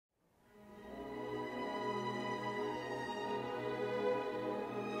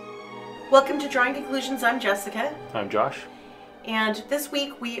Welcome to Drawing Conclusions. I'm Jessica. I'm Josh. And this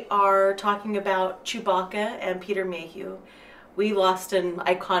week we are talking about Chewbacca and Peter Mayhew. We lost an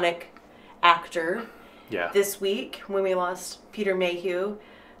iconic actor this week when we lost Peter Mayhew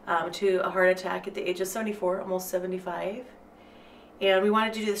to a heart attack at the age of 74, almost 75. And we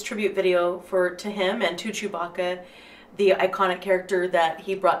wanted to do this tribute video to him and to Chewbacca, the iconic character that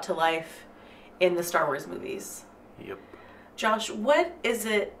he brought to life in the Star Wars movies. Yep. Josh, what is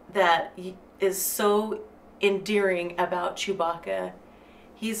it that is so endearing about Chewbacca?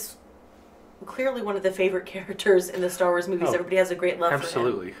 He's clearly one of the favorite characters in the Star Wars movies. Everybody has a great love for him.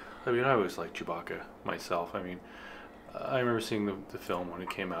 Absolutely. I mean, I always liked Chewbacca myself. I mean, I remember seeing the film when it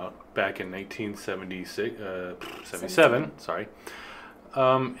came out back in 1977. Sorry.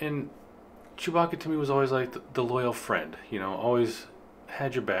 And Chewbacca to me was always like the loyal friend. You know, always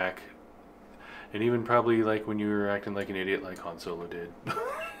had your back. And even probably like when you were acting like an idiot like Han Solo did.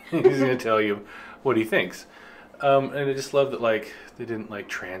 He's going to tell you what he thinks. And I just love that like they didn't like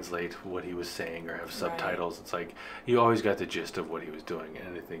translate what he was saying or have subtitles. Right. It's like you always got the gist of what he was doing.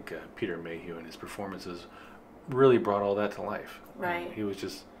 And I think Peter Mayhew and his performances really brought all that to life. Right. And he was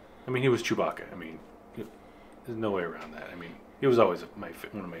just, I mean, he was Chewbacca. I mean, there's no way around that. I mean, he was always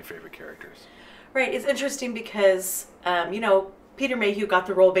one of my favorite characters. Right. It's interesting because, you know, Peter Mayhew got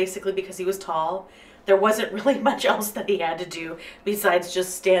the role basically because he was tall. There wasn't really much else that he had to do besides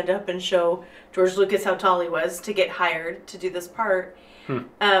just stand up and show George Lucas how tall he was to get hired to do this part.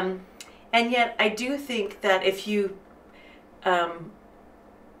 And yet I do think that if you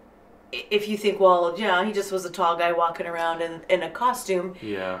think, well, yeah, he just was a tall guy walking around in a costume,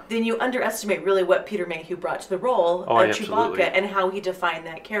 then you underestimate really what Peter Mayhew brought to the role of Chewbacca and how he defined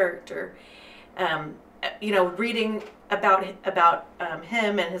that character. You know, reading about him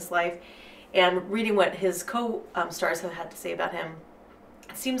and his life and reading what his co-stars have had to say about him,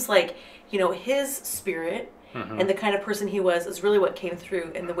 it seems like, you know, his spirit and the kind of person he was is really what came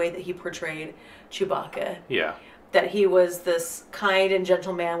through in the way that he portrayed Chewbacca. Yeah. That he was this kind and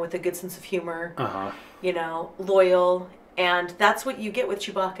gentle man with a good sense of humor, you know, loyal, and that's what you get with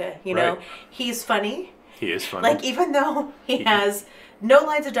Chewbacca, you know. He's funny. He is funny. Like, even though he has no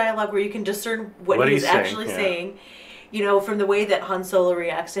lines of dialogue where you can discern what he's actually saying, you know, from the way that Han Solo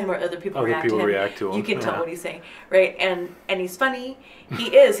reacts to him or other people react to him, you can tell what he's saying, right? And he's funny.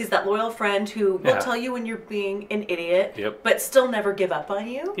 He's that loyal friend who will tell you when you're being an idiot, but still never give up on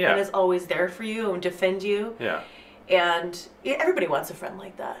you, and is always there for you and defend you. Yeah. And everybody wants a friend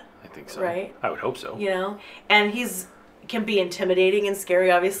like that. I think so. Right? I would hope so. You know, and can be intimidating and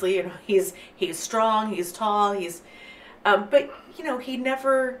scary. Obviously, you know, he's strong, he's tall, but you know, he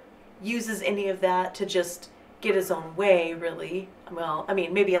never uses any of that to just get his own way, really. Well, I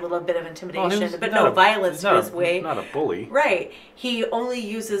mean, maybe a little bit of intimidation, but no violence in his way. Not a bully. Right. He only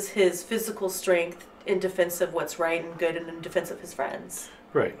uses his physical strength in defense of what's right and good and in defense of his friends.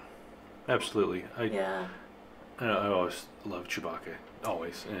 Right. Absolutely. I always loved Chewbacca.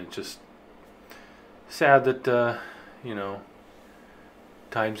 Always. And it's just sad that, you know,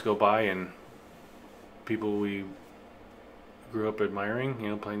 times go by and people we grew up admiring, you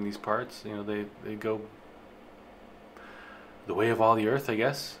know, playing these parts, you know, they go the way of all the earth, I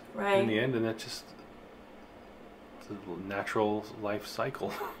guess, in the end, and that's just it's a natural life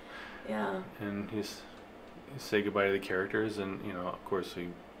cycle. Yeah. And you say goodbye to the characters, and you know, of course,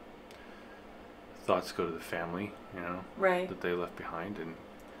 thoughts go to the family, you know, that they left behind, and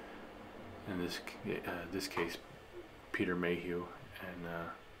in this case, Peter Mayhew, and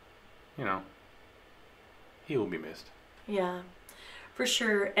you know, he will be missed. Yeah, for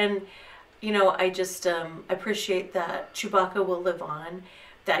sure. And you know, I just appreciate that Chewbacca will live on,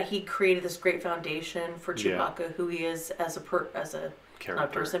 that he created this great foundation for Chewbacca, who he is as a character. Not a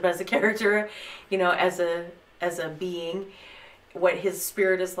person, but as a character, you know, as a being, what his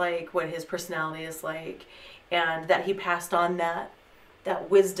spirit is like, what his personality is like, and that he passed on that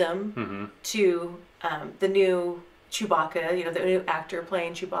wisdom to the new Chewbacca, you know, the new actor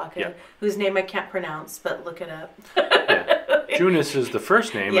playing Chewbacca, whose name I can't pronounce, but look it up. Junis is the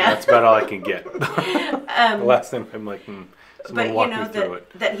first name, and that's about all I can get. The last name, I'm like, but you know,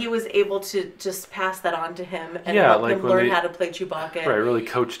 that he was able to just pass that on to him and help him learn how to play Chewbacca. Right, really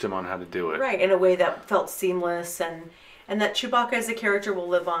coached him on how to do it. Right, in a way that felt seamless, and that Chewbacca as a character will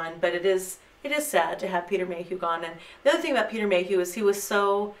live on, but it is sad to have Peter Mayhew gone. And the other thing about Peter Mayhew is he was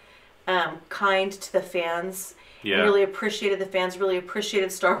so kind to the fans. Yeah. Really appreciated the fans, really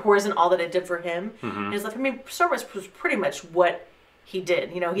appreciated Star Wars and all that it did for him. And his life. I mean, Star Wars was pretty much what he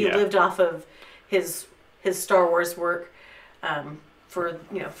did. You know, he lived off of his Star Wars work for,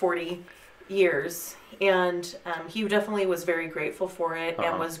 you know, 40 years, and he definitely was very grateful for it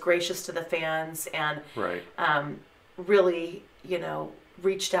and was gracious to the fans and right. Really,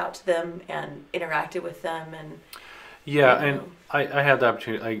 reached out to them and interacted with them. And yeah, and I had the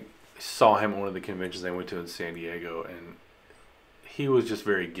opportunity. I saw him at one of the conventions I went to in San Diego, and he was just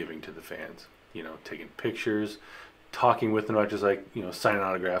very giving to the fans. Taking pictures, talking with them, not just like signing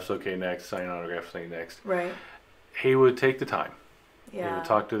autographs. Okay, next, signing autographs. Say next. Right. He would take the time. Yeah. He would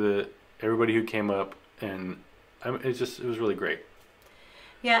talk to everybody who came up, and it was really great.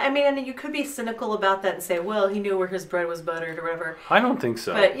 Yeah, I mean, and you could be cynical about that and say, well, he knew where his bread was buttered or whatever. I don't think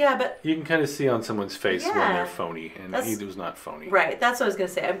so. But you can kind of see on someone's face when they're phony, and he was not phony. Right. That's what I was gonna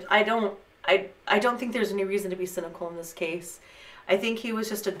say. I don't think there's any reason to be cynical in this case. I think he was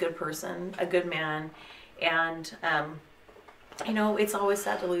just a good person, a good man, and it's always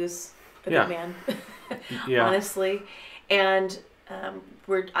sad to lose a good man. Yeah. Honestly, and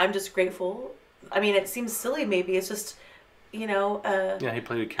I'm just grateful. I mean, it seems silly. Maybe it's just. He played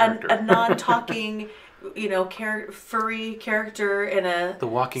a character. A non-talking, furry character in a the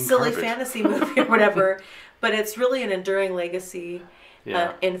walking silly carpet. fantasy movie or whatever. But it's really an enduring legacy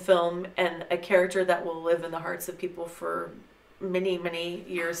in film, and a character that will live in the hearts of people for many, many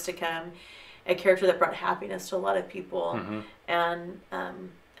years to come. A character that brought happiness to a lot of people, and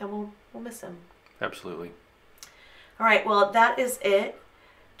we'll miss him. Absolutely. All right, well, that is it.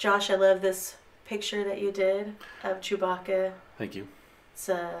 Josh, I love this picture that you did of Chewbacca. Thank you. It's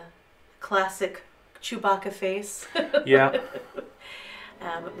a classic Chewbacca face. Yeah.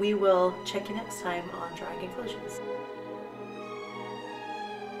 We will check you next time on Drawing Conclusions.